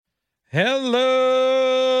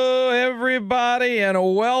Hello, everybody,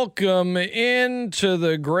 and welcome into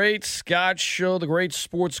the Great Scott Show, the Great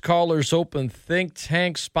Sports Callers Open Think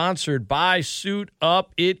Tank, sponsored by Suit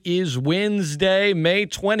Up. It is Wednesday, May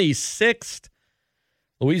 26th.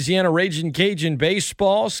 Louisiana Ragin Cajun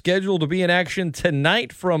baseball scheduled to be in action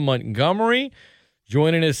tonight from Montgomery.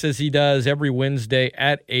 Joining us as he does every Wednesday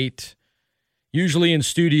at 8, usually in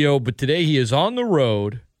studio, but today he is on the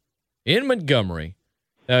road in Montgomery.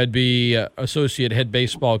 That would be Associate Head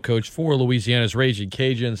Baseball Coach for Louisiana's Ragin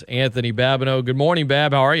Cajuns, Anthony Babineaux. Good morning,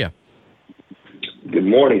 Bab. How are you? Good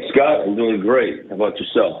morning, Scott. I'm doing great. How about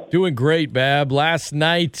yourself? Doing great, Bab. Last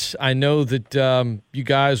night, I know that you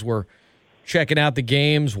guys were checking out the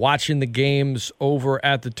games, watching the games over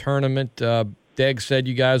at the tournament. Deg said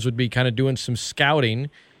you guys would be kind of doing some scouting,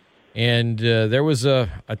 and there was a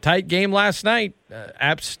tight game last night.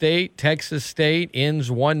 App State, Texas State ends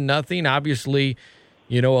 1-0. Obviously,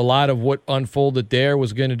 you know, a lot of what unfolded there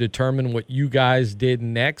was going to determine what you guys did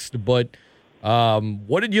next. But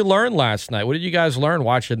what did you learn last night? What did you guys learn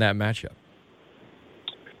watching that matchup?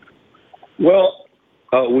 Well,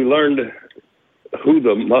 we learned who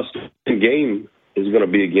the must-win game is going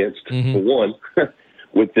to be against, for one,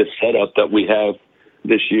 with this setup that we have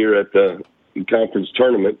this year at the conference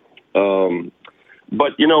tournament.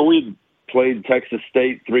 But, you know, we played Texas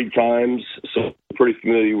State 3 times, so pretty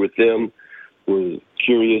familiar with them. We're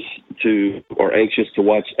curious or anxious to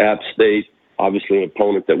watch App State, obviously an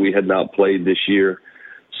opponent that we had not played this year.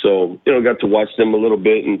 So, you know, got to watch them a little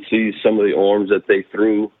bit and see some of the arms that they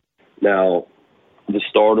threw. Now, the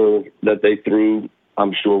starter that they threw,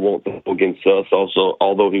 I'm sure won't throw against us also,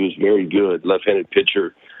 although he was very good, left-handed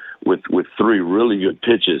pitcher with 3 really good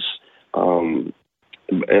pitches. And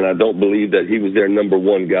I don't believe that he was their number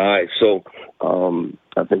one guy. So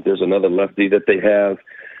I think there's another lefty that they have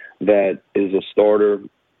that is a starter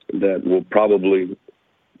that will probably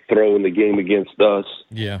throw in the game against us.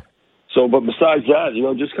 Yeah. So, but besides that, you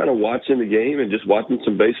know, just kind of watching the game and just watching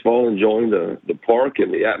some baseball, enjoying the park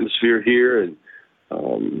and the atmosphere here, and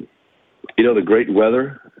you know, the great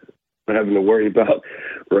weather, not having to worry about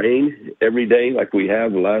rain every day like we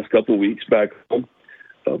have the last couple of weeks back home.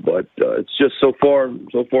 But it's just so far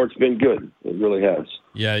it's been good. It really has.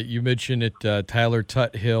 Yeah, you mentioned it, Tyler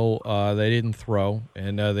Tuthill. They didn't throw,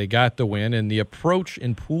 and they got the win. And the approach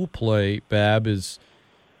in pool play, Bab, is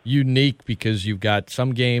unique because you've got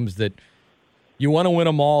some games that you want to win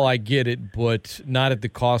them all, I get it, but not at the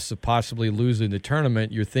cost of possibly losing the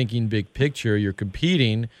tournament. You're thinking big picture. You're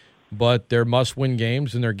competing, but they're must-win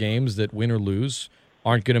games, and they're games that, win or lose,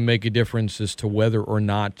 aren't going to make a difference as to whether or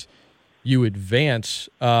not you advance.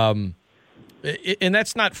 And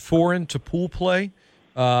that's not foreign to pool play.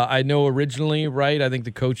 I know originally, right, I think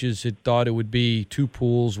the coaches had thought it would be 2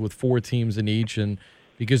 pools with 4 teams in each, and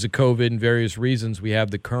because of COVID and various reasons, we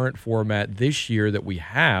have the current format this year that we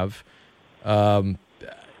have. How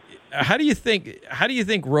do you think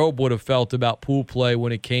Robe would have felt about pool play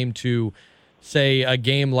when it came to, say, a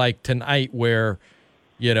game like tonight where,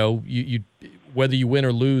 you know, you whether you win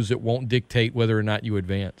or lose, it won't dictate whether or not you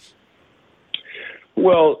advance?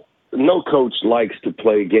 Well, no coach likes to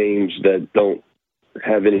play games that don't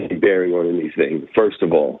have any bearing on anything, first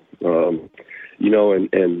of all. You know,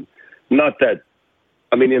 and not that,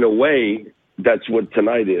 I mean, in a way, that's what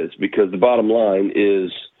tonight is, because the bottom line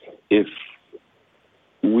is if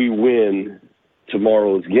we win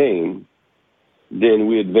tomorrow's game, then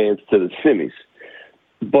we advance to the semis.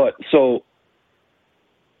 But so,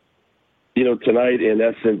 you know, tonight in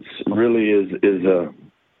essence really is a,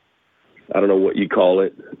 I don't know what you call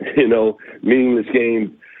it, you know, meaningless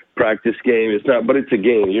game, practice game. It's not, but it's a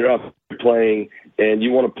game. You're out playing, and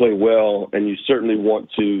you want to play well, and you certainly want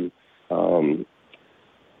to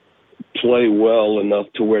play well enough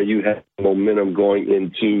to where you have momentum going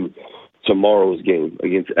into tomorrow's game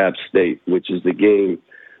against App State, which is the game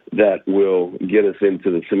that will get us into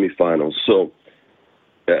the semifinals. So,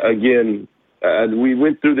 again, we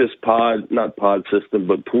went through this not pod system,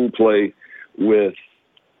 but pool play with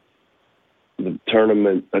the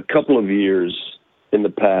tournament a couple of years in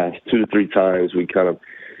the past, 2 to 3 times. We kind of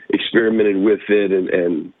experimented with it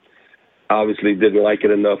and obviously didn't like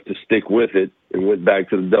it enough to stick with it and went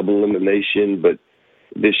back to the double elimination, but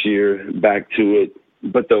this year back to it.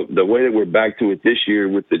 But the way that we're back to it this year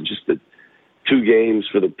with just the 2 games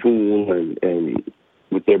for the pool and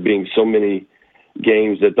with there being so many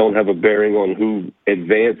games that don't have a bearing on who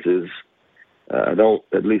advances, I don't,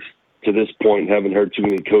 at least to this point, haven't heard too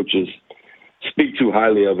many coaches speak too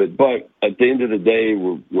highly of it. But at the end of the day,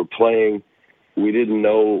 we're playing. We didn't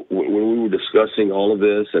know when we were discussing all of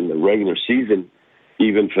this and the regular season,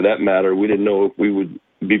 even for that matter, we didn't know if we would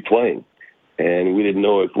be playing. And we didn't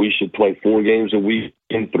know if we should play 4 games a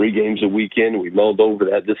weekend, 3 games a weekend. We mulled over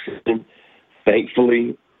that decision.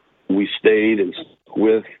 Thankfully, we stayed and stuck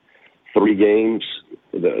with 3 games.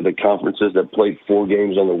 The conferences that played 4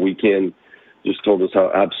 games on the weekend just told us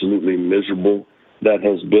how absolutely miserable that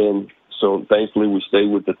has been. So thankfully, we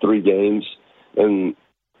stayed with the 3 games. And,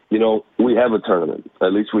 we have a tournament.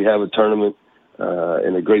 At least we have a tournament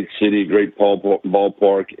in a great city, great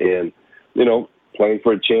ballpark, and, playing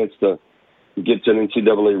for a chance to get to an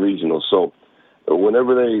NCAA regional. So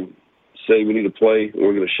whenever they say we need to play,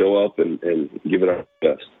 we're going to show up and give it our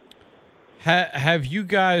best. Have you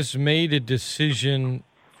guys made a decision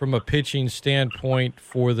from a pitching standpoint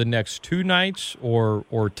for the next 2 nights or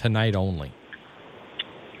tonight only?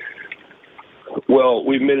 Well,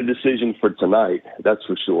 we've made a decision for tonight, that's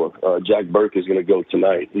for sure. Jack Burke is going to go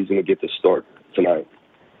tonight. He's going to get the start tonight.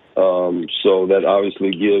 So that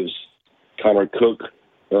obviously gives Connor Cook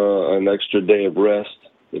an extra day of rest.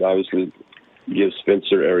 It obviously gives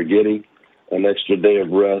Spencer Arrighetti an extra day of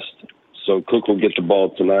rest. So Cook will get the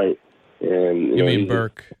ball tonight. And you mean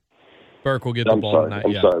Burke? Burke will get the ball tonight.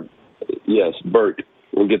 I'm sorry. Yes, Burke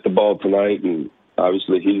will get the ball tonight, and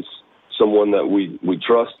obviously he's someone that we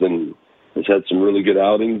trust and has had some really good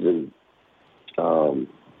outings. And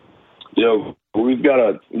we've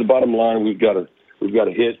got the bottom line. We've got to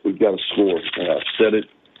hit. We've got to score. I've said it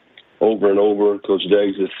over and over. Coach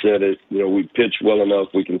Deggs has said it. We pitch well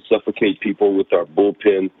enough. We can suffocate people with our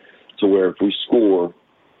bullpen to where if we score,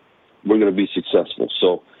 we're going to be successful.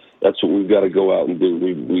 So that's what we've got to go out and do.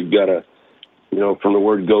 We've got to, from the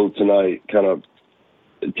word go tonight, kind of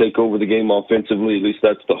take over the game offensively. At least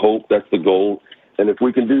that's the hope. That's the goal. And if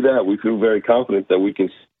we can do that, we feel very confident that we can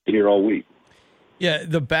stay here all week. Yeah.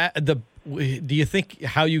 Do you think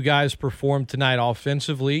how you guys performed tonight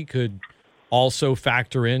offensively could also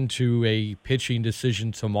factor into a pitching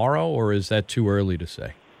decision tomorrow, or is that too early to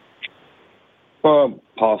say?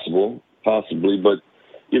 Possibly, but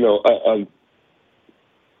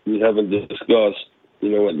we haven't discussed,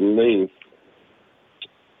 at length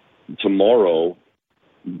tomorrow,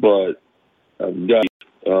 but I've got,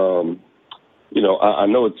 I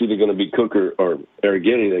know it's either going to be Cook or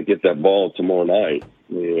Arrighetti that get that ball tomorrow night,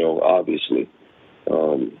 obviously.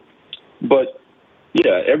 But,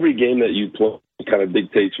 yeah, every game that you play kind of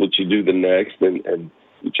dictates what you do the next, and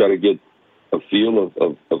you try to get a feel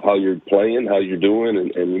of how you're playing, how you're doing,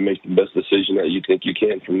 and you make the best decision that you think you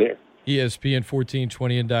can from there.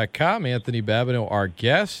 ESPN1420.com, Anthony Babineaux, our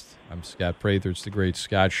guest. I'm Scott Prather. It's the Great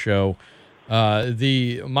Scott Show.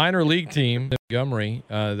 The minor league team, Montgomery,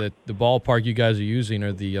 that the ballpark you guys are using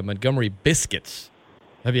are the Montgomery Biscuits.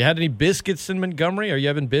 Have you had any biscuits in Montgomery? Are you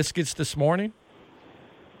having biscuits this morning?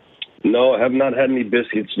 No, I have not had any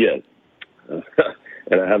biscuits yet,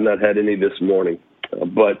 and I have not had any this morning.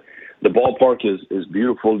 But the ballpark is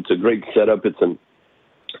beautiful. It's a great setup. It's an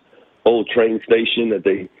old train station that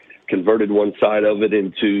they converted one side of it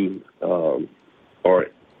into, or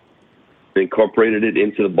incorporated it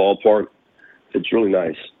into the ballpark. It's really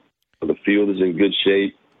nice. The field is in good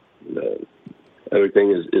shape.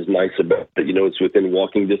 Everything is nice about it. It's within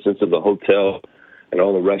walking distance of the hotel and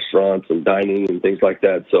all the restaurants and dining and things like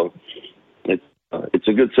that. So it's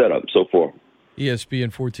a good setup so far.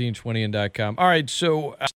 ESPN1420.com. All right,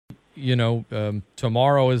 so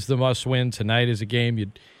tomorrow is the must-win. Tonight is a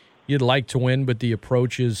game you'd like to win, but the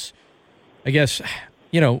approach is, I guess,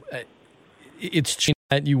 it's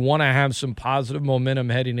that you want to have some positive momentum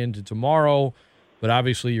heading into tomorrow, but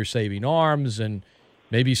obviously you're saving arms and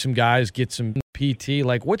maybe some guys get some PT.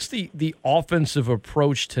 Like, what's the offensive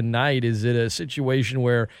approach tonight? Is it a situation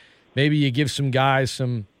where maybe you give some guys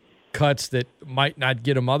some cuts that might not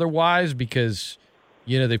get them otherwise because,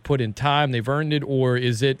 they put in time, they've earned it? Or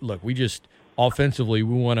is it, look, we just offensively,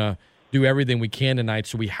 we want to do everything we can tonight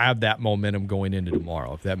so we have that momentum going into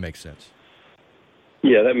tomorrow, if that makes sense?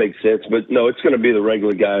 Yeah, that makes sense. But, no, it's going to be the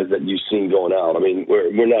regular guys that you've seen going out. I mean,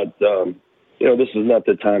 we're not this is not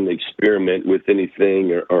the time to experiment with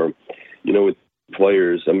anything or with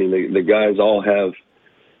players. I mean, the guys all have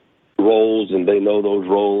roles, and they know those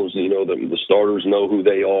roles. The starters know who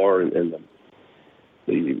they are, and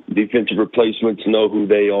the defensive replacements know who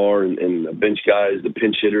they are, and the bench guys, the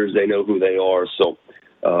pinch hitters, they know who they are. So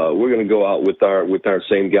we're going to go out with our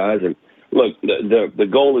same guys. And look, the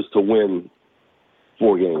goal is to win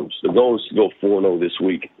 4 games. The goal is to go 4-0 this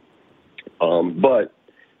week. But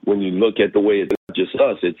when you look at the way it's not just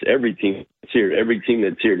us, it's every team that's here. Every team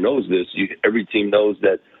that's here knows this. Every team knows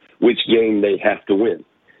that which game they have to win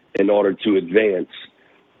in order to advance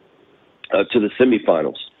to the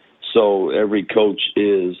semifinals. So every coach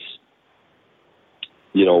is,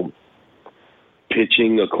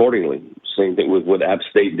 pitching accordingly. Same thing with what App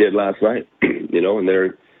State did last night, and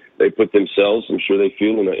they put themselves, I'm sure they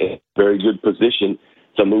feel, in a very good position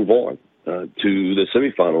to move on to the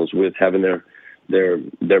semifinals with having their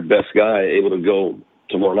best guy able to go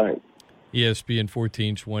tomorrow night. ESPN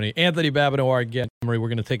 1420. Anthony Babineaux, our guest. We're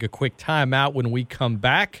going to take a quick timeout. When we come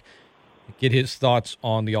back, get his thoughts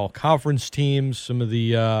on the all-conference teams, some of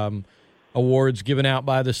the awards given out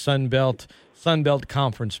by the Sun Belt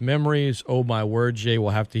Conference memories. Oh, my word, Jay,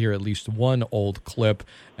 we'll have to hear at least one old clip,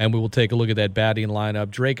 and we will take a look at that batting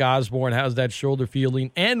lineup. Drake Osborne, how's that shoulder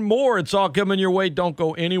feeling? And more. It's all coming your way. Don't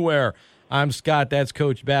go anywhere. I'm Scott. That's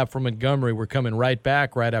Coach Bab from Montgomery. We're coming right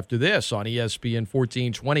back right after this on ESPN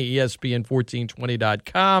 1420,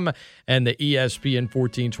 ESPN1420.com, and the ESPN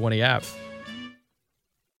 1420 app.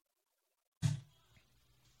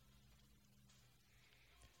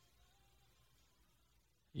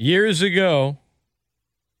 Years ago,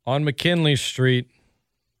 on McKinley Street,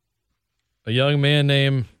 a young man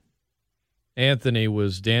named Anthony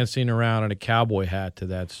was dancing around in a cowboy hat to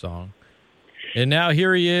that song. And now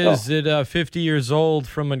here he is at 50 years old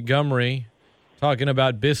from Montgomery, talking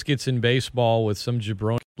about biscuits and baseball with some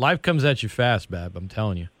jabroni. Life comes at you fast, Bab, I'm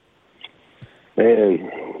telling you. Man,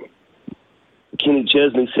 Kenny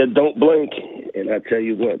Chesney said, don't blink. And I tell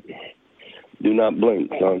you what, do not blink,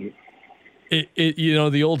 son.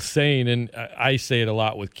 The old saying, and I say it a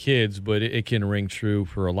lot with kids, but it can ring true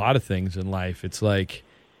for a lot of things in life. It's like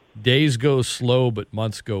days go slow, but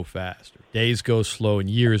months go fast. Days go slow and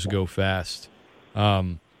years go fast.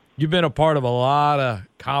 You've been a part of a lot of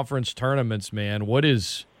conference tournaments, man. What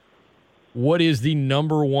is the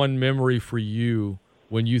number one memory for you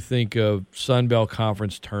when you think of Sun Belt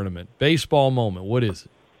Conference tournament? Baseball moment, what is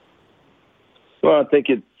it? Well, I think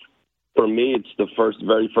for me, it's the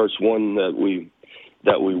very first one that we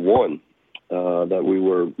won, that we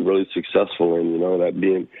were really successful in. That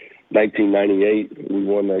being 1998, we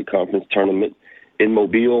won that conference tournament in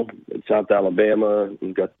Mobile, in South Alabama.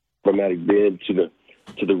 We got automatic bid to the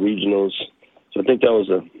regionals. So I think that was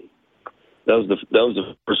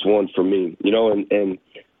the first one for me. And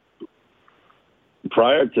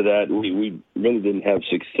prior to that, we really didn't have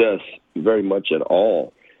success very much at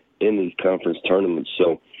all in these conference tournaments.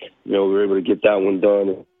 So, we were able to get that one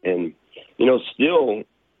done. And, still,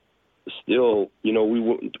 we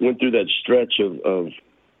went through that stretch of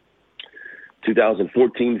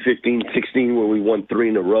 2014, 15, 16, where we won 3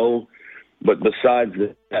 in a row. But besides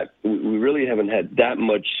that, we really haven't had that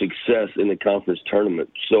much success in the conference tournament.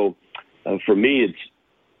 So for me,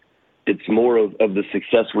 it's more of the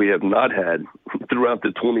success we have not had throughout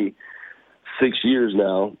the 26 years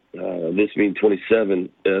now, this being 27,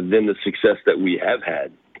 than the success that we have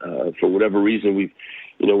had. For whatever reason, we've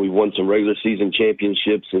won some regular season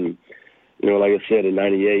championships, and like I said, in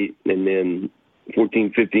 98, and then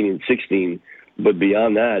 14, 15, and 16. But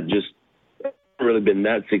beyond that, just really been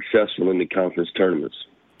that successful in the conference tournaments.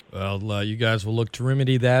 Well, you guys will look to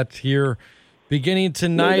remedy that here beginning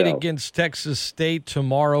tonight against Texas State.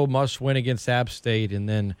 Tomorrow, must win against App State, and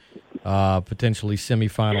then potentially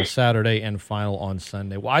semifinal Saturday and final on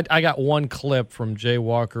Sunday. Well, I got one clip from Jay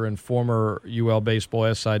Walker and former UL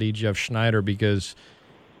baseball SID Jeff Schneider, because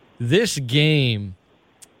this game,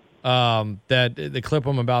 that the clip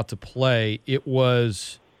I'm about to play,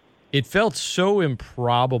 it felt so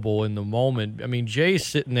improbable in the moment. I mean, Jay's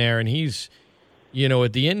sitting there, and he's,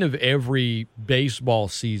 at the end of every baseball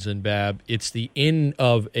season, Bab, it's the end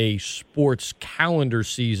of a sports calendar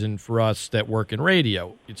season for us that work in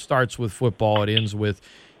radio. It starts with football. It ends with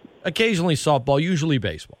occasionally softball, usually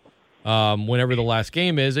baseball, whenever the last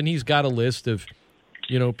game is. And he's got a list of,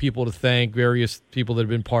 people to thank, various people that have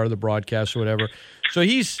been part of the broadcast or whatever. So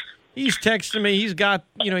he's texting me. He's got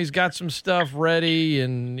some stuff ready,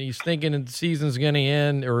 and he's thinking the season's going to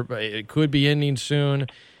end, or it could be ending soon.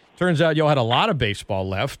 Turns out y'all had a lot of baseball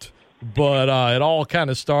left, but it all kind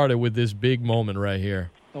of started with this big moment right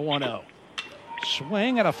here. The 1-0.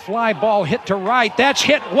 Swing and a fly ball hit to right. That's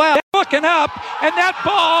hit well. Looking up, and that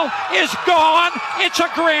ball is gone. It's a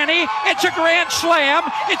granny. It's a grand slam.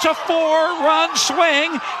 It's a 4-run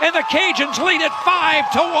swing, and the Cajuns lead it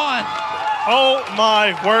 5-1. Oh,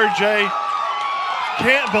 my word, Jay.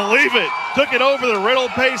 Can't believe it. Took it over the Riddle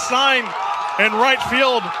Pace sign in right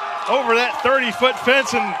field over that 30-foot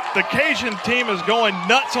fence, and the Cajun team is going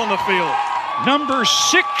nuts on the field. Number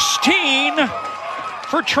 16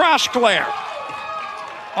 for Trosclair.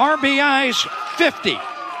 RBIs 50,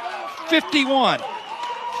 51,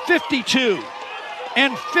 52,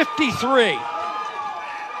 and 53.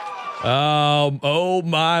 Oh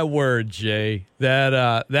my word, Jay.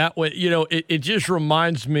 That way, it just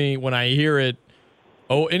reminds me when I hear it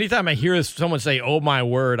Oh, anytime I hear someone say, "Oh my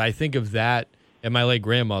word," I think of that and my late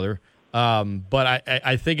grandmother. But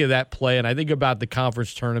I think of that play, and I think about the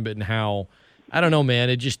conference tournament and how, I don't know,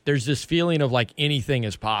 man, there's this feeling of like anything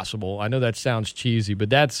is possible. I know that sounds cheesy,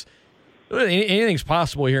 but anything's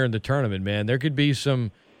possible here in the tournament, man. There could be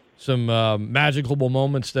some magical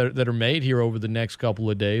moments that are made here over the next couple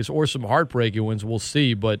of days, or some heartbreaking ones. We'll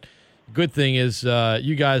see. But good thing is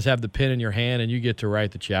you guys have the pen in your hand, and you get to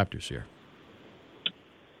write the chapters here.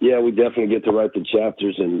 Yeah, we definitely get to write the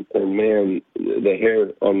chapters, and man, the hair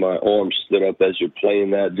on my arm stood up as you're playing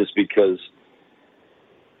that, just because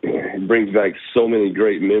it brings back so many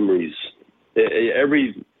great memories.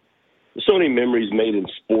 So many memories made in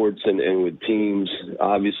sports and with teams,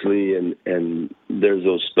 obviously, and there's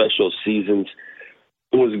those special seasons.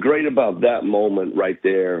 What was great about that moment right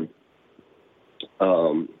there,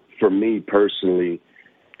 for me personally,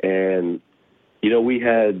 and we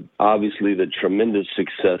had obviously the tremendous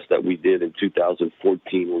success that we did in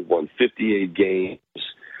 2014. We won 58 games.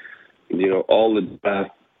 All the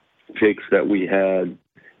draft picks that we had,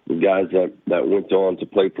 the guys that went on to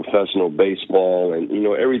play professional baseball, and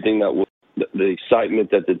everything that was the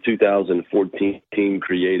excitement that the 2014 team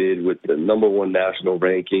created with the number one national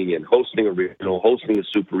ranking and hosting a regional, hosting a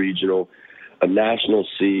super regional, a national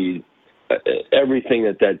seed. Everything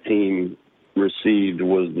that team received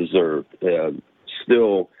was deserved.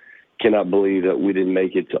 Still cannot believe that we didn't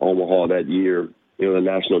make it to Omaha that year. The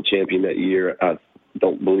national champion that year, I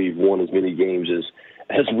don't believe won as many games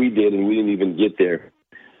as we did, and we didn't even get there.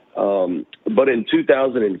 But in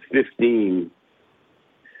 2015,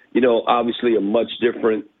 obviously a much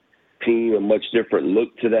different team, a much different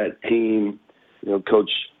look to that team.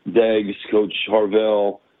 Coach Deggs, Coach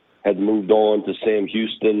Harvell had moved on to Sam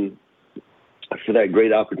Houston for that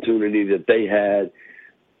great opportunity that they had,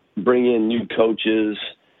 bring in new coaches,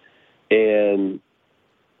 and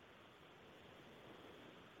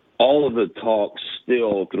all of the talk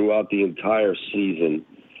still throughout the entire season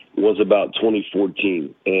was about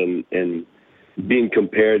 2014 and being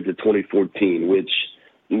compared to 2014, which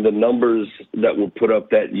the numbers that were put up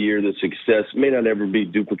that year, the success may not ever be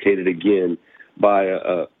duplicated again by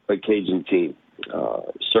a Cajun team.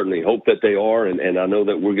 Certainly hope that they are, and I know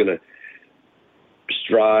that we're going to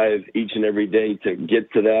strive each and every day to get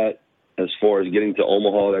to that. As far as getting to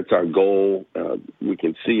Omaha, that's our goal. We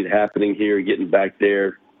can see it happening here, getting back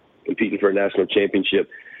there, competing for a national championship.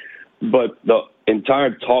 But the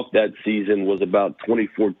entire talk that season was about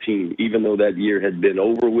 2014, even though that year had been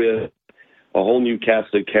over with, a whole new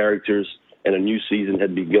cast of characters, and a new season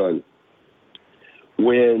had begun.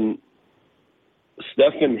 When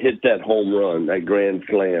Stephen hit that home run, that grand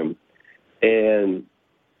slam, and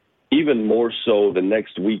even more so the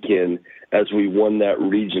next weekend as we won that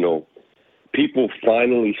regional, people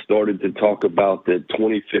finally started to talk about the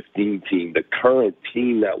 2015 team, the current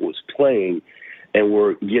team that was playing, and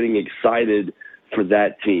were getting excited for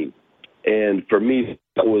that team. And for me,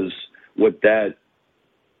 that was what that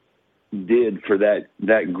did for that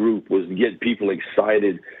group, was to get people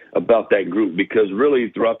excited about that group, because really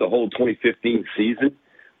throughout the whole 2015 season,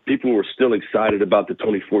 people were still excited about the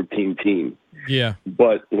 2014 team. Yeah.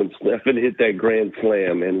 But when Stephen hit that grand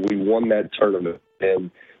slam and we won that tournament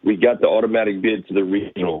and we got the automatic bid to the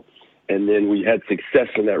regional, and then we had success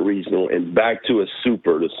in that regional and back to a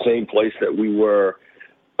super, the same place that we were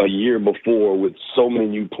a year before with so many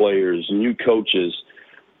new players, new coaches,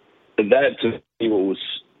 that to me was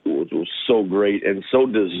so great and so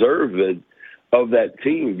deserved of that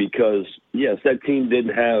team, because, yes, that team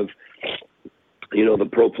didn't have, the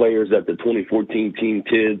pro players that the 2014 team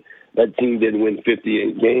did. That team didn't win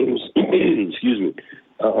 58 games. Excuse me.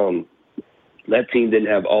 That team didn't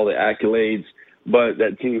have all the accolades, but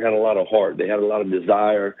that team had a lot of heart. They had a lot of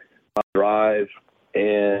desire, a lot of drive,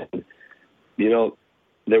 and,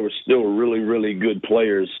 there were still really, really good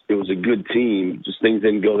players. It was a good team. Just things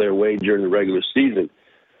didn't go their way during the regular season.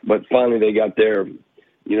 But finally they got there,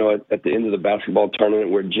 at the end of the basketball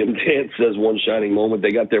tournament, where Jim Dance says one shining moment.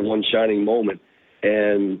 They got their one shining moment,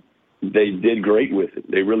 and they did great with it.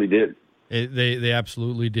 They really did. They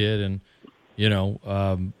absolutely did.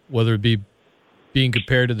 And, whether it be being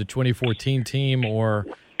compared to the 2014 team or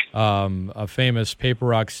a famous paper,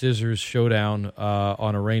 rock, scissors showdown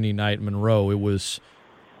on a rainy night in Monroe,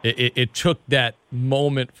 it took that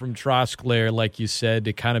moment from Trosclair, like you said,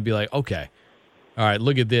 to kind of be like, okay, all right,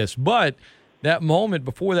 look at this. But that moment,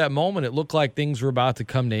 before that moment, it looked like things were about to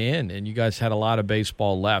come to end, and you guys had a lot of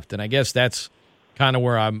baseball left. And I guess that's kind of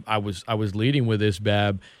where I was leading with this,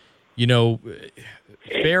 Bab.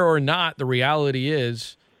 Fair or not, the reality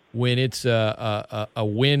is when it's a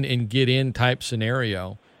win and get in type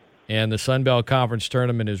scenario, and the Sun Belt Conference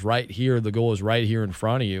tournament is right here. The goal is right here in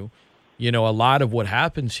front of you. You know, a lot of what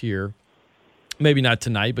happens here, maybe not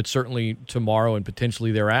tonight, but certainly tomorrow and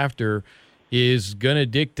potentially thereafter, is going to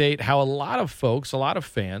dictate how a lot of folks, a lot of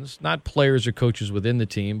fans, not players or coaches within the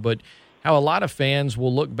team, but how a lot of fans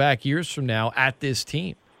will look back years from now at this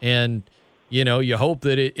team. And, you know, you hope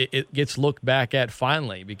that it gets looked back at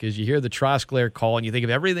finally, because you hear the Trosclair call and you think of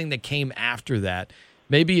everything that came after that.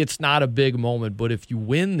 Maybe it's not a big moment, but if you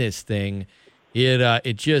win this thing,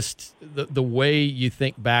 it just the way you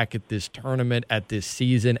think back at this tournament, at this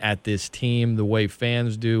season, at this team, the way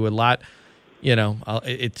fans do, a lot, you know,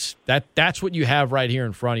 it's that's what you have right here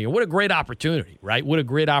in front of you. What a great opportunity, right? What a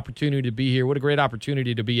great opportunity to be here. What a great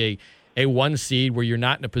opportunity to be a one seed where you're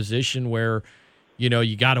not in a position where, you know,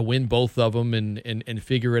 you got to win both of them and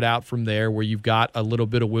figure it out from there, where you've got a little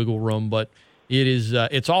bit of wiggle room, but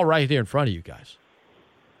it's all right there in front of you guys.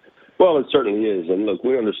 Well, it certainly is. And look,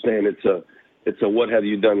 we understand it's a what have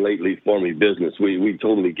you done lately for me business. We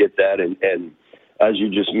totally get that. And as you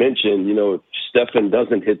just mentioned, you know, if Stephen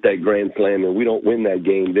doesn't hit that grand slam and we don't win that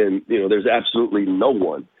game, then, you know, there's absolutely no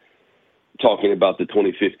one talking about the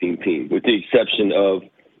 2015 team, with the exception of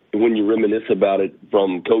when you reminisce about it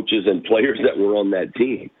from coaches and players that were on that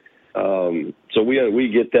team. So we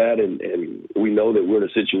get that, and we know that we're in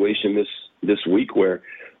a situation this week where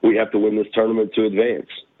we have to win this tournament to advance.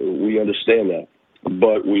 We understand that,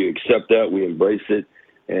 but we accept that, we embrace it,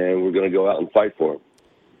 and we're going to go out and fight for it.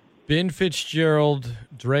 Ben Fitzgerald,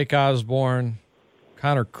 Drake Osborne,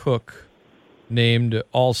 Connor Cook named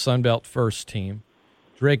All Sun Belt first team.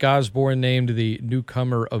 Drake Osborne named the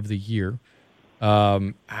newcomer of the year. How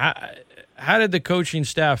did the coaching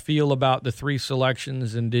staff feel about the three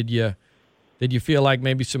selections, and did you feel like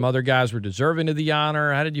maybe some other guys were deserving of the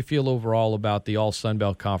honor? How did you feel overall about the All Sun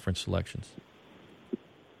Belt Conference selections?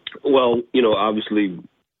 Well, you know, obviously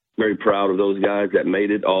very proud of those guys that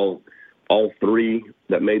made it, all three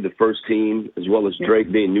that made the first team, as well as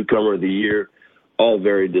Drake being newcomer of the year, all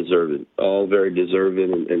very deserving,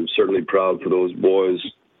 and certainly proud for those boys,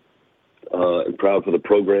 and proud for the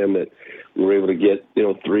program that we were able to get, you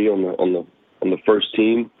know, three on the first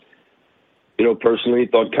team. You know, personally,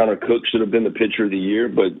 thought Connor Cook should have been the pitcher of the year,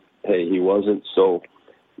 but hey, he wasn't. So,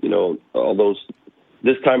 you know,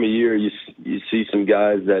 this time of year, you see some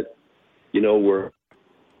guys that, you know, were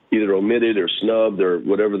either omitted or snubbed or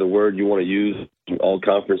whatever the word you want to use. All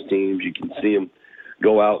conference teams, you can see them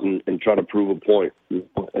go out and try to prove a point,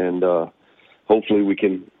 and hopefully we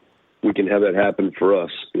can have that happen for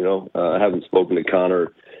us. You know, I haven't spoken to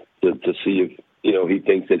Connor to see if, you know, he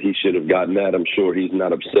thinks that he should have gotten that. I'm sure he's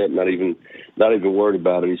not upset, not even worried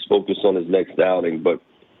about it. He's focused on his next outing. But,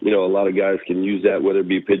 you know, a lot of guys can use that, whether it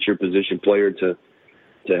be a pitcher, position player, to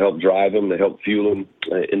help drive them, to help fuel them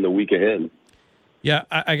in the week ahead. Yeah,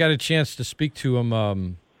 I got a chance to speak to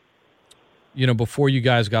him, you know, before you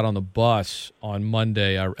guys got on the bus on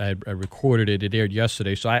Monday. I recorded it. It aired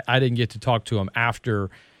yesterday, so I didn't get to talk to him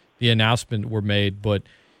after the announcement were made. But,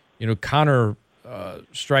 you know, Connor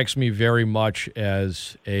strikes me very much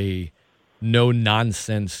as a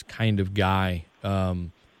no-nonsense kind of guy.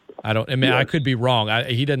 I could be wrong.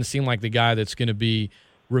 He doesn't seem like the guy that's going to be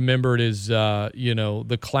remembered as, you know,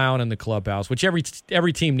 the clown in the clubhouse, which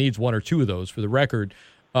every team needs one or two of those, for the record.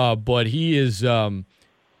 But he is,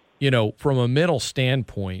 you know, from a mental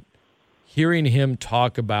standpoint, hearing him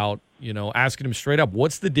talk about, you know, asking him straight up,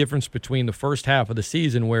 what's the difference between the first half of the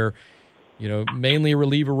season where, you know, mainly a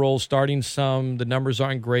reliever role, starting some, the numbers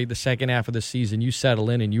aren't great. The second half of the season, you settle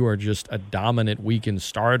in and you are just a dominant weekend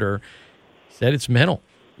starter. Said it's mental,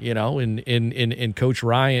 you know, in Coach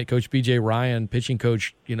Ryan, Coach B.J. Ryan, pitching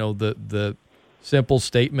coach, you know, the simple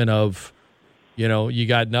statement of, you know, you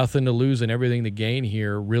got nothing to lose and everything to gain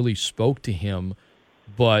here really spoke to him.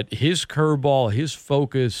 But his curveball, his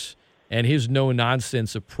focus, and his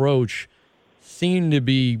no-nonsense approach seem to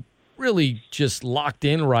be really just locked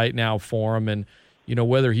in right now for him. And, you know,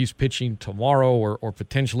 whether he's pitching tomorrow or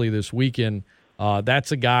potentially this weekend,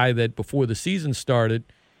 that's a guy that before the season started,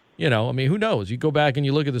 you know, I mean, who knows? You go back and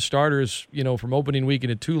you look at the starters, you know, from opening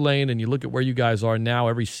weekend at Tulane, and you look at where you guys are now.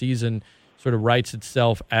 Every season sort of writes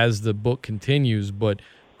itself as the book continues. But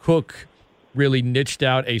Cook really niched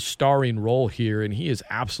out a starring role here, and he is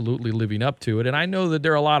absolutely living up to it. And I know that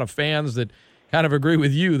there are a lot of fans that kind of agree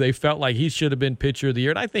with you. They felt like he should have been pitcher of the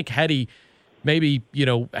year. And I think had he maybe, you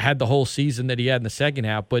know, had the whole season that he had in the second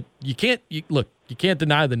half, but you can't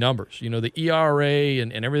deny the numbers. You know, the ERA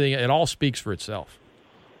and everything, it all speaks for itself.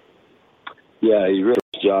 Yeah, he really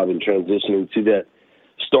did a job in transitioning to that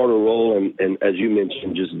starter role, and as you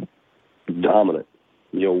mentioned, just dominant.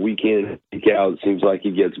 You know, week in, week out, it seems like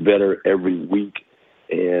he gets better every week.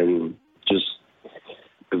 and just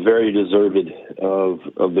very deserved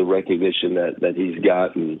of the recognition that he's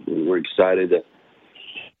got, and we're excited to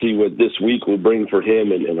see what this week will bring for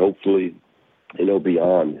him, and hopefully,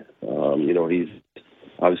 beyond. He's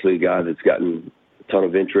obviously a guy that's gotten a ton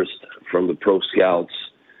of interest from the pro scouts,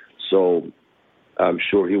 so I'm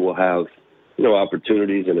sure he will have,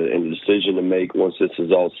 opportunities and a decision to make once this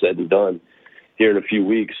is all said and done here in a few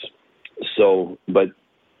weeks. So, but,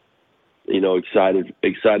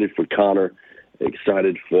 excited for Connor,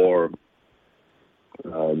 excited for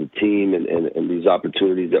the team and these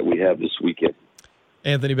opportunities that we have this weekend.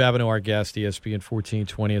 Anthony Babineaux, our guest, ESPN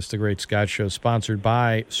 1420. It's the Great Scott Show, sponsored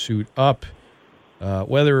by Suit Up.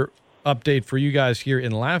 Weather update for you guys here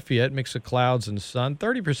in Lafayette. Mix of clouds and sun.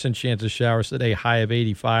 30% chance of showers today, high of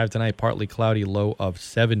 85. Tonight, partly cloudy, low of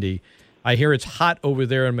 70. I hear it's hot over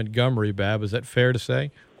there in Montgomery, Bab. Is that fair to say?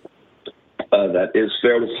 That is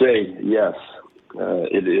fair to say, yes.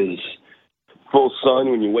 It is full sun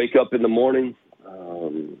when you wake up in the morning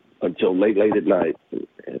until late at night.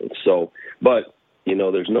 So, but,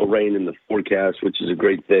 there's no rain in the forecast, which is a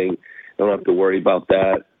great thing. Don't have to worry about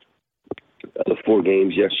that. The 4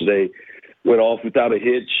 games yesterday went off without a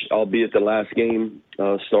hitch, albeit the last game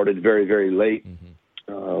started very, very late.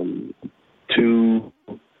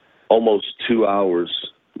 Almost 2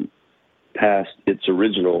 hours past its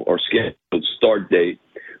original or scheduled start date,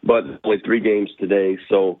 but only 3 games today.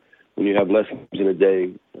 So when you have less games in a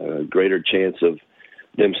day, greater chance of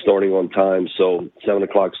them starting on time. So 7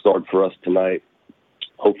 o'clock start for us tonight.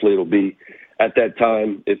 Hopefully it'll be at that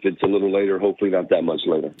time. If it's a little later, hopefully not that much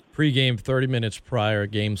later. Pre-game 30 minutes prior.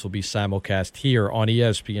 Games will be simulcast here on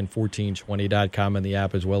ESPN1420.com and the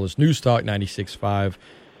app, as well as News Talk 96.5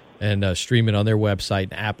 and streaming on their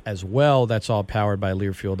website and app as well. That's all powered by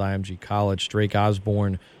Learfield IMG College. Drake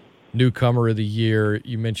Osborne, newcomer of the year.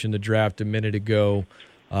 You mentioned the draft a minute ago.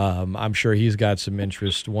 I'm sure he's got some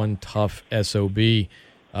interest. One tough SOB.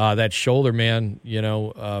 That shoulder, man,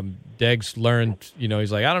 Deggs learned,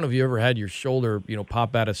 he's like, I don't know if you ever had your shoulder,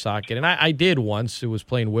 pop out of socket. And I did once. It was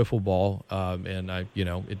playing wiffle ball, and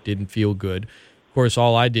it didn't feel good. Of course,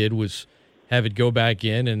 all I did was have it go back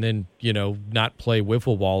in and then, not play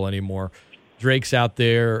wiffle ball anymore. Drake's out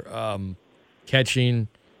there catching,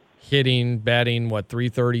 hitting, batting,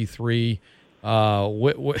 333.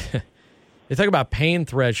 They talk about pain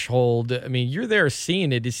threshold. I mean, you're there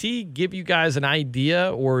seeing it. Does he give you guys an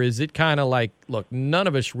idea, or is it kind of like, look, none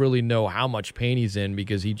of us really know how much pain he's in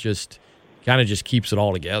because he just kind of just keeps it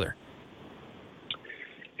all together?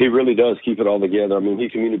 He really does keep it all together. I mean, he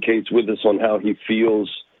communicates with us on how he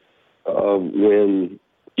feels when,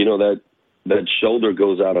 that shoulder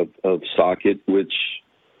goes out of socket, which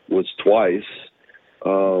was twice.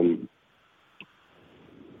 But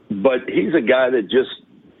he's a guy that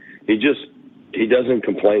he doesn't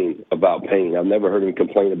complain about pain. I've never heard him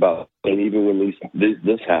complain about pain, even when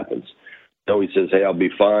this happens. He says, hey, I'll be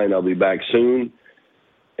fine. I'll be back soon.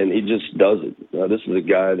 And he just does it. This is a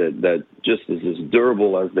guy that just is as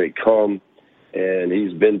durable as they come, and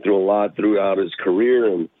he's been through a lot throughout his career,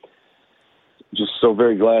 and just so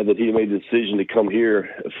very glad that he made the decision to come here.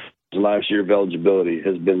 Last year of eligibility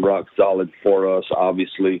has been rock solid for us,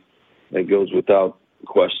 obviously. That goes without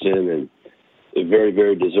question, and very,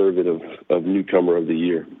 very deserving of newcomer of the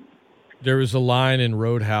year. There was a line in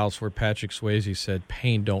Roadhouse where Patrick Swayze said,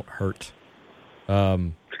 "Pain don't hurt."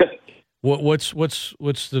 What's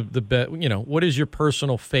the bet? What is your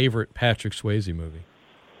personal favorite Patrick Swayze movie?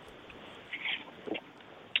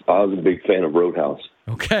 I was a big fan of Roadhouse.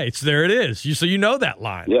 Okay, so there it is. So you know that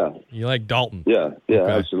line. Yeah. You like Dalton. Yeah, okay.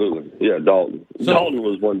 Absolutely. Yeah, Dalton. So, Dalton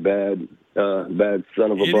was one bad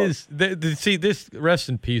son of a buck. See, this, rest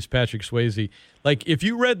in peace, Patrick Swayze. Like, if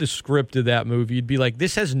you read the script of that movie, you'd be like,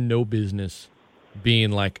 this has no business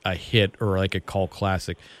being like a hit or like a cult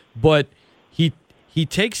classic. But he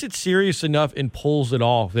takes it serious enough and pulls it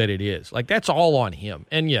off that it is. Like, that's all on him.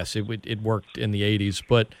 And yes, it worked in the 80s,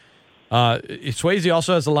 but Swayze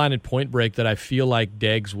also has a line in Point Break that I feel like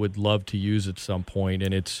Deggs would love to use at some point,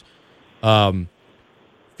 and it's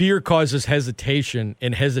fear causes hesitation,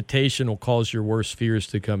 and hesitation will cause your worst fears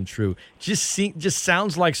to come true. Just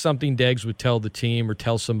sounds like something Deggs would tell the team or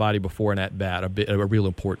tell somebody before an at-bat, a real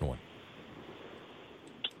important one.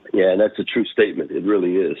 Yeah, and that's a true statement. It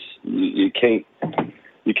really is. You can't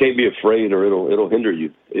be afraid, or it'll hinder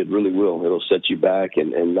you. It really will. It'll set you back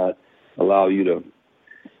and not allow you to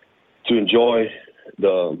enjoy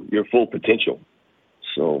your full potential.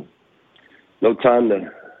 So no time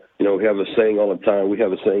to, we have a saying all the time. We got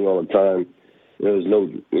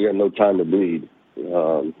no time to bleed,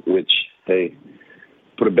 which, hey,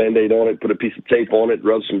 put a Band-Aid on it, put a piece of tape on it,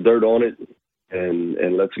 rub some dirt on it,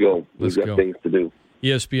 and let's go. We've got things to do.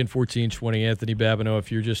 ESPN 1420, Anthony Babineaux.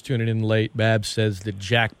 If you're just tuning in late, Bab says that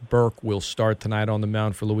Jack Burke will start tonight on the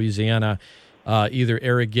mound for Louisiana. Either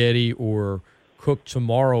Arrighetti or Cook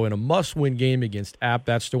tomorrow in a must-win game against App.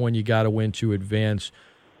 That's the one you got to win to advance.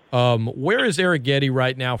 Where is Arrighetti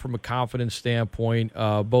right now from a confidence standpoint,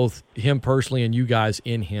 both him personally and you guys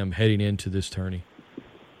in him heading into this tourney?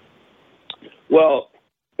 Well,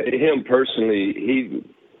 him personally,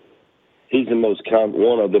 he's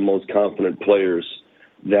one of the most confident players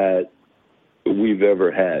that we've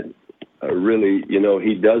ever had. Really,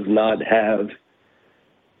 he does not have,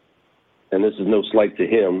 and this is no slight to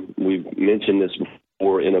him, we've mentioned this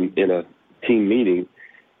before in a team meeting,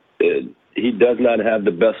 he does not have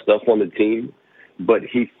the best stuff on the team, but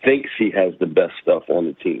he thinks he has the best stuff on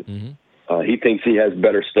the team. Mm-hmm. He thinks he has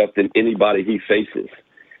better stuff than anybody he faces.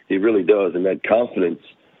 He really does, and that confidence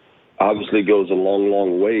obviously goes a long,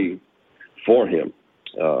 long way for him.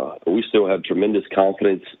 We still have tremendous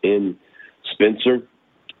confidence in Spencer.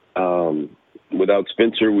 Without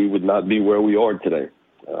Spencer, we would not be where we are today.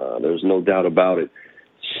 There's no doubt about it.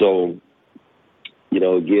 So,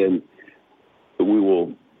 again, we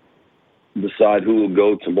will decide who will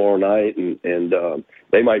go tomorrow night, and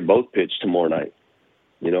they might both pitch tomorrow night,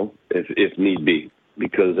 if need be.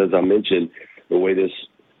 Because, as I mentioned, the way this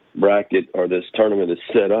bracket or this tournament is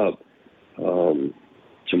set up,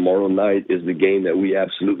 tomorrow night is the game that we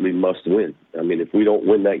absolutely must win. I mean, if we don't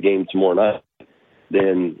win that game tomorrow night,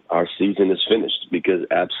 then our season is finished because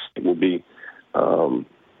Apps will be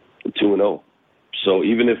 2-0. So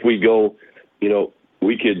even if we go,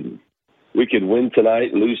 we could win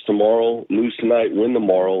tonight, lose tomorrow, lose tonight, win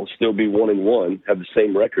tomorrow, still be 1-1, have the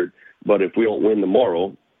same record. But if we don't win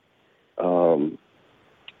tomorrow,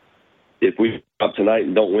 if we stop tonight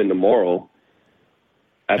and don't win tomorrow,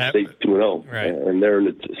 App State's 2-0, right, and they're in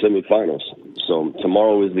the semifinals. So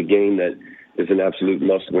tomorrow is the game that is an absolute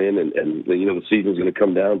must-win, and the season's going to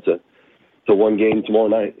come down to one game tomorrow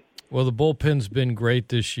night. Well, the bullpen's been great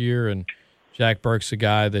this year, and Jack Burke's a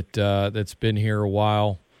guy that's been here a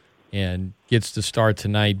while and gets to start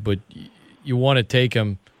tonight. But you want to take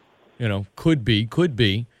him, could be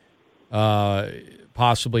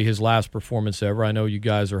possibly his last performance ever. I know you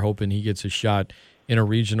guys are hoping he gets a shot in a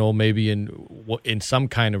regional, maybe in some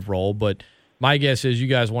kind of role. But my guess is you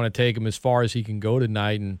guys want to take him as far as he can go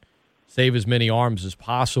tonight and save as many arms as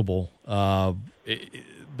possible.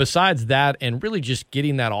 Besides that, and really just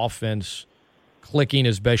getting that offense clicking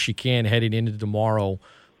as best you can heading into tomorrow,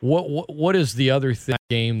 what is the other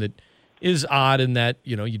game that is odd in that,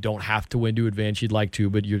 you don't have to win to advance, you'd like to,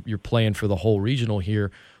 but you're playing for the whole regional here.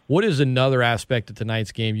 What is another aspect of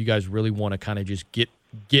tonight's game you guys really want to kind of just get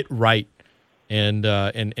right and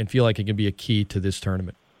feel like it can be a key to this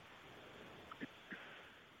tournament?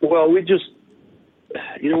 Well, we just,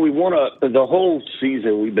 we want to, the whole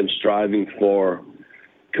season we've been striving for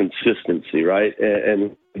consistency, right?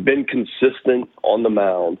 And been consistent on the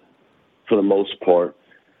mound for the most part.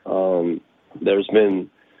 There's been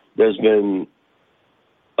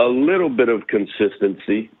a little bit of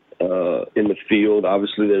consistency in the field.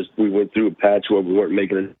 Obviously, we went through a patch where we weren't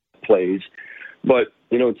making plays, but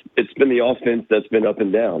it's been the offense that's been up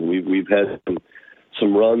and down. We've had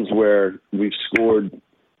some runs where we've scored.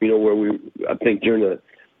 I think during the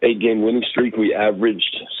 8-game winning streak, we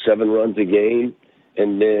averaged 7 runs a game,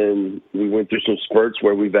 and then we went through some spurts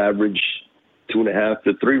where we've averaged 2.5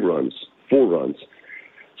 to 3 runs, 4 runs.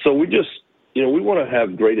 So we just, we want to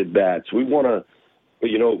have great at bats. We want to,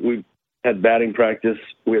 we had batting practice.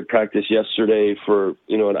 We had practice yesterday for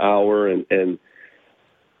an hour, and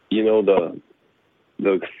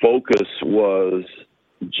the focus was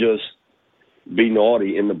just be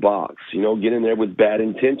naughty in the box. Get in there with bad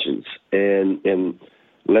intentions and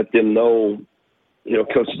let them know.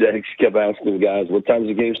 Coach Dex kept asking the guys, "What time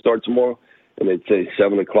does the game start tomorrow?" And they'd say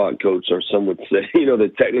 7:00, Coach. Or some would say,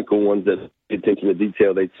 the technical ones that pay attention to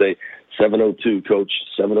detail, they'd say 7:02, Coach.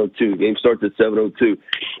 7:02. Game starts at 7:02.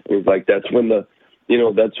 And it's like that's when the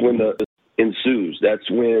ensues. That's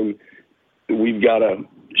when we've got to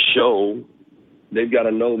show. They've got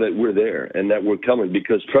to know that we're there and that we're coming,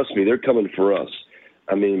 because trust me, they're coming for us.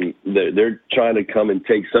 I mean, they're trying to come and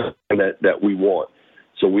take something that we want.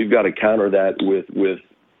 So we've got to counter that with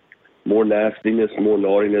more nastiness, more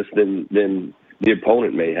naughtiness than the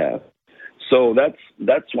opponent may have. So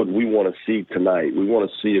that's what we want to see tonight. We want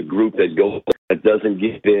to see a group that doesn't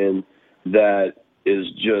give in, that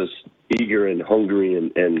is just eager and hungry,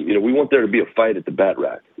 and we want there to be a fight at the bat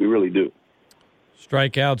rack. We really do.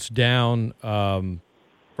 Strikeouts down,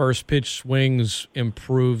 first pitch swings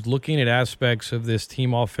improved. Looking at aspects of this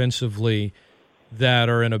team offensively that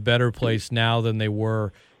are in a better place now than they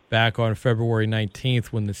were back on February 19th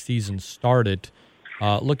when the season started.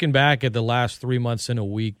 Looking back at the last 3 months in a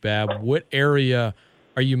week, Bab, what area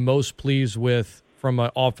are you most pleased with from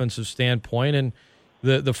an offensive standpoint? And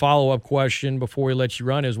the follow-up question before we let you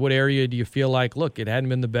run is, what area do you feel like, look, it hadn't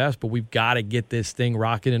been the best, but we've got to get this thing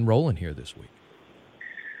rocking and rolling here this week?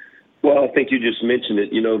 Well, I think you just mentioned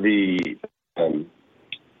it. You know, the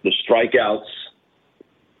strikeouts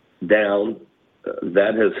down,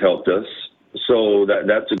 that has helped us. So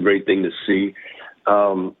that's a great thing to see.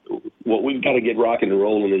 What we've got to get rocking and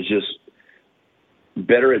rolling is just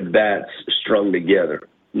better at bats strung together,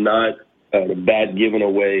 not a bat given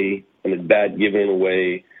away and a bat given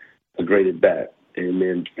away a great at bat, and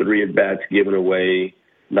then 3 at bats given away,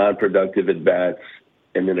 non-productive at bats,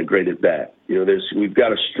 and then a great at bat. You know, we've got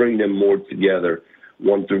to string them more together,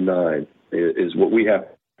 1 through 9 is what we have.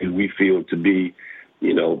 We feel to be,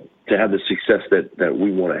 you know, to have the success that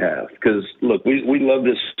we want to have. Because, look, we love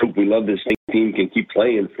this. We love this team can keep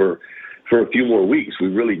playing for a few more weeks. We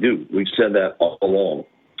really do. We've said that all along.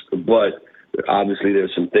 But obviously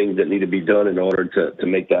there's some things that need to be done in order to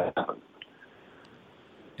make that happen.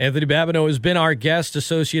 Anthony Babineaux has been our guest,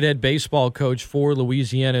 associate head baseball coach for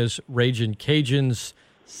Louisiana's Ragin Cajuns.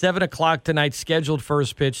 7 o'clock tonight, scheduled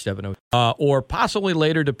first pitch, 7:00, or possibly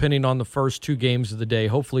later, depending on the first 2 games of the day,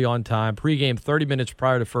 hopefully on time. Pregame 30 minutes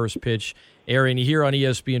prior to first pitch, airing here on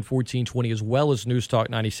ESPN 1420, as well as News Talk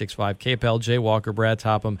 96.5. KPEL, Jay Walker, Brad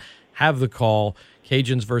Topham have the call.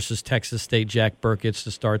 Cajuns versus Texas State. Jack Burkett's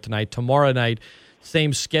to start tonight. Tomorrow night,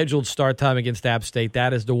 same scheduled start time against App State.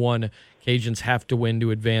 That is the one Cajuns have to win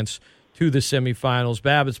to advance to the semifinals.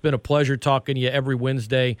 Bab, it's been a pleasure talking to you every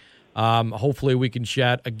Wednesday. Hopefully we can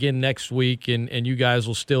chat again next week, and you guys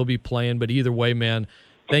will still be playing. But either way, man,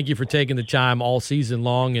 thank you for taking the time all season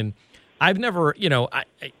long. And I've never, you know,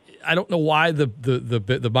 I don't know why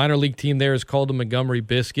the minor league team there is called the Montgomery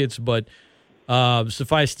Biscuits, but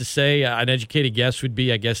suffice to say, an educated guess would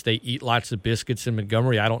be, I guess they eat lots of biscuits in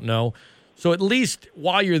Montgomery. I don't know. So at least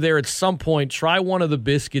while you're there at some point, try one of the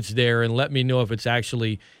biscuits there and let me know if it's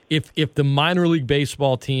actually if the minor league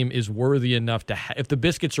baseball team is worthy enough to if the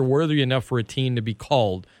biscuits are worthy enough for a team to be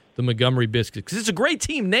called the Montgomery Biscuits. Because it's a great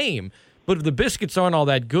team name, but if the biscuits aren't all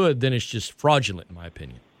that good, then it's just fraudulent in my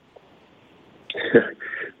opinion.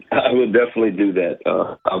 I will definitely do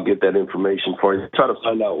that. I'll get that information for you. Try to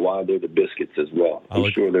find out why they're the biscuits as well. I'm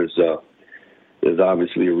sure there's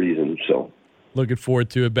obviously a reason. So. Looking forward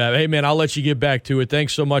to it, Bab. Hey, man, I'll let you get back to it.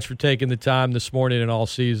 Thanks so much for taking the time this morning and all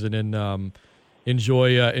season, and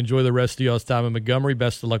enjoy the rest of y'all's time in Montgomery.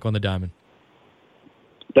 Best of luck on the diamond.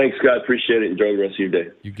 Thanks, Scott. Appreciate it. Enjoy the rest of your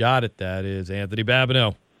day. You got it. That is Anthony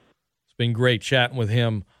Babineaux. It's been great chatting with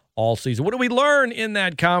him all season. What did we learn in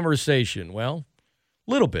that conversation? Well,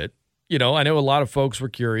 a little bit. You know, I know a lot of folks were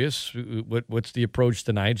curious. What's the approach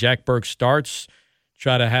tonight? Jack Burke starts.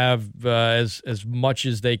 Try to have as much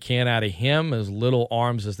as they can out of him, as little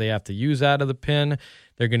arms as they have to use out of the pen.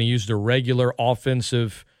 They're going to use the regular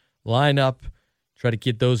offensive lineup, try to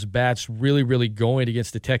get those bats really, really going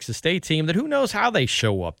against the Texas State team that who knows how they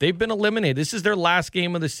show up. They've been eliminated. This is their last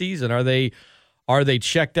game of the season. Are they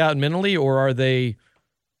checked out mentally, or are they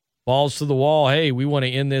balls to the wall? Hey, we want to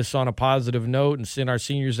end this on a positive note and send our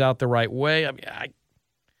seniors out the right way. I mean,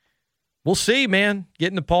 we'll see, man.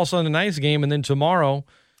 Getting the pulse on the nice game, and then tomorrow,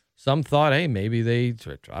 some thought, hey, maybe they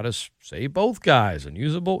try to save both guys and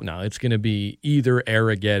use a both. No, it's going to be either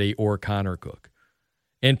Arrighetti or Connor Cook,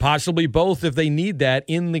 and possibly both if they need that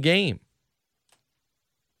in the game.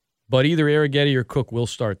 But either Arrighetti or Cook will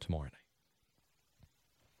start tomorrow night.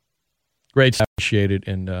 Great, appreciate it,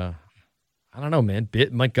 and I don't know, man.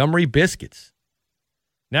 Montgomery Biscuits.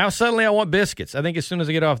 Now suddenly I want biscuits. I think as soon as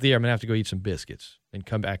I get off the air, I'm going to have to go eat some biscuits and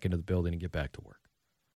come back into the building and get back to work.